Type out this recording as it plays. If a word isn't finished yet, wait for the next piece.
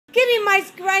my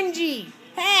scrunchie.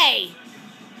 Hey.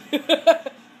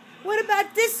 What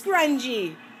about this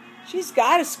scrunchie? She's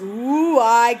got a ooh,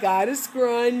 I got a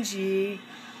scrunchie.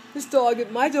 This dog,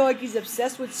 my doggy's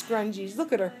obsessed with scrunchies.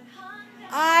 Look at her.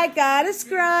 I got a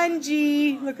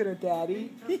scrunchie. Look at her,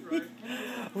 Daddy.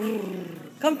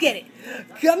 Come get it.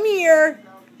 Come here.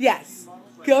 Yes.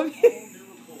 Come here.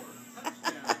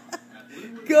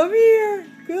 Come here.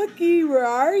 Cookie, where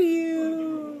are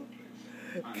you?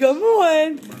 Come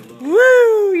on.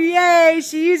 Woo! Yay!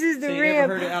 She uses the ramp. So you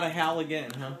never heard it out of howl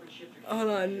again, huh? Hold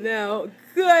on, no.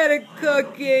 Get it,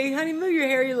 Cookie. Honey, move your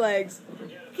hairy legs.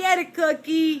 Get it,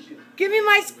 Cookie. Give me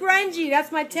my scrunchie.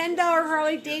 That's my $10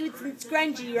 Harley Davidson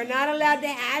scrunchie. You're not allowed to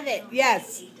have it.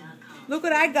 Yes. Look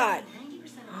what I got.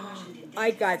 I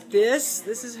got this.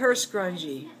 This is her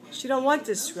scrunchie. She don't want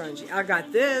this scrunchie. I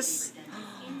got this.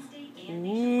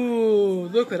 Ooh,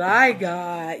 look what I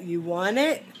got. You want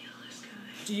it?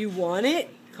 Do you want it?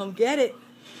 Come get it.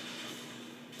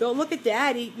 Don't look at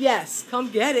Daddy. Yes, come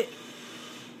get it.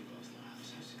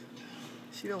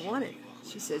 She don't want it.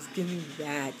 She says, give me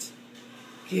that.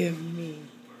 Give me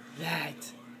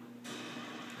that.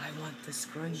 I want the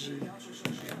scrunchie.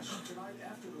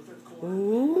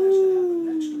 Ooh.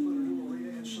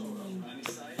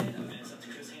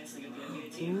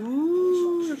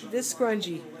 Ooh, look at this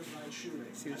scrunchie.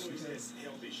 See what she does.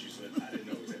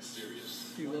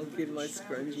 She won't get my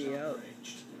scrunchie out.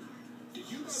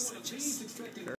 Such a sticker.